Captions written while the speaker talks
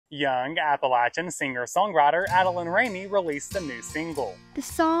Young Appalachian singer-songwriter Adalyn Ramey released a new single. The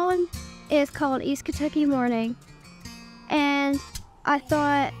song is called East Kentucky Morning, and I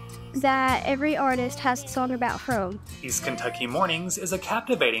thought that every artist has a song about home. East Kentucky Mornings is a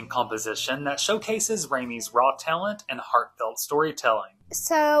captivating composition that showcases Ramey's raw talent and heartfelt storytelling.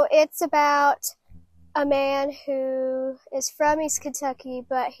 So it's about a man who is from East Kentucky,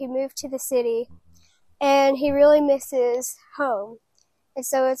 but he moved to the city, and he really misses home. And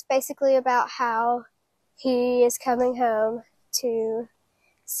so it's basically about how he is coming home to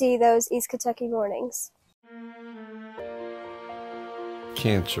see those East Kentucky mornings.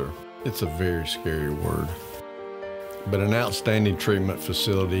 Cancer. It's a very scary word. But an outstanding treatment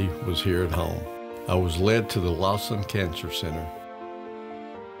facility was here at home. I was led to the Lawson Cancer Center.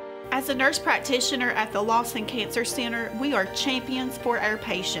 As a nurse practitioner at the Lawson Cancer Center, we are champions for our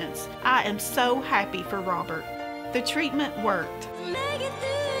patients. I am so happy for Robert. The treatment worked.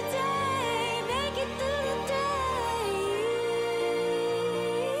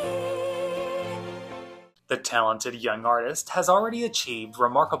 The talented young artist has already achieved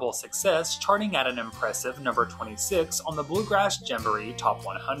remarkable success, charting at an impressive number 26 on the Bluegrass Jamboree Top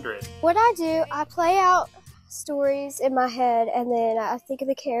 100. What I do, I play out stories in my head, and then I think of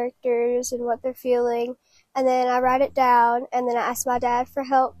the characters and what they're feeling, and then I write it down, and then I ask my dad for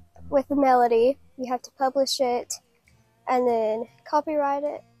help with the melody. You have to publish it, and then copyright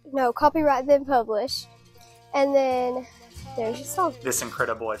then publish, and then there's your song. This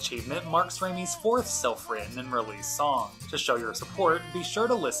incredible achievement marks Ramey's fourth self-written and released song. To show your support, be sure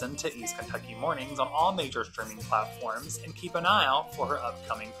to listen to East Kentucky Mornings on all major streaming platforms and keep an eye out for her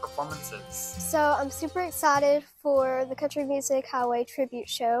upcoming performances. So I'm super excited for the Country Music Highway Tribute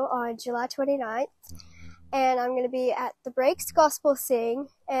Show on July 29th. And I'm going to be at the Breaks Gospel Sing,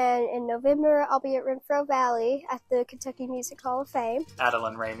 and in November I'll be at Renfro Valley at the Kentucky Music Hall of Fame.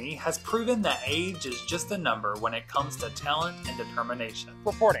 Adalyn Ramey has proven that age is just a number when it comes to talent and determination.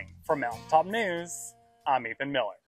 Reporting for Mountaintop News, I'm Ethan Miller.